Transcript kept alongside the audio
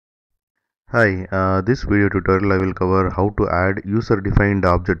Hi, this video tutorial I will cover how to add user-defined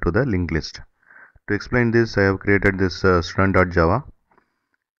object to the linked list. To explain this, I have created this student.java.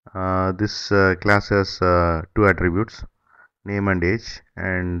 This class has two attributes, name and age.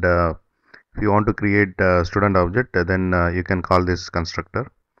 And if you want to create a student object, then you can call this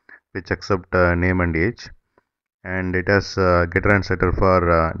constructor, which accept name and age. And it has getter and setter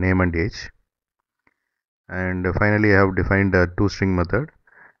for name and age. And finally, I have defined a toString method,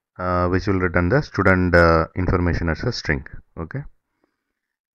 which will return the student information as a string. Okay,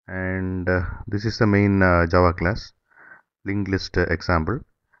 and this is the main Java class linked list example.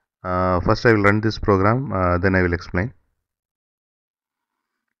 First I will run this program, then I will explain.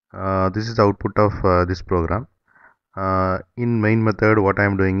 This is the output of this program. In main method, what I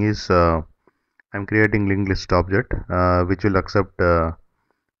am doing is I am creating linked list object which will accept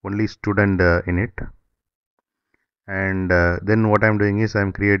only student in it. And then what I am doing is I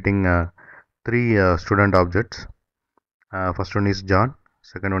am creating three student objects. First one is John,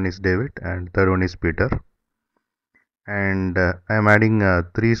 second one is David, and third one is Peter. And I am adding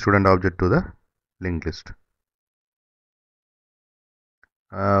three student object to the linked list.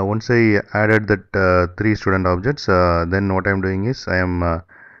 Once I added that three student objects, then what I am doing is I am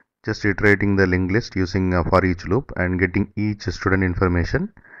just iterating the linked list using for each loop and getting each student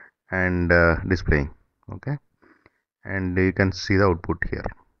information and displaying. Okay, and you can see the output here.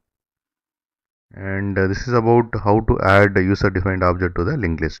 And this is about how to add a user defined object to the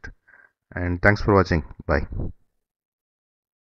linked list. And thanks for watching. Bye.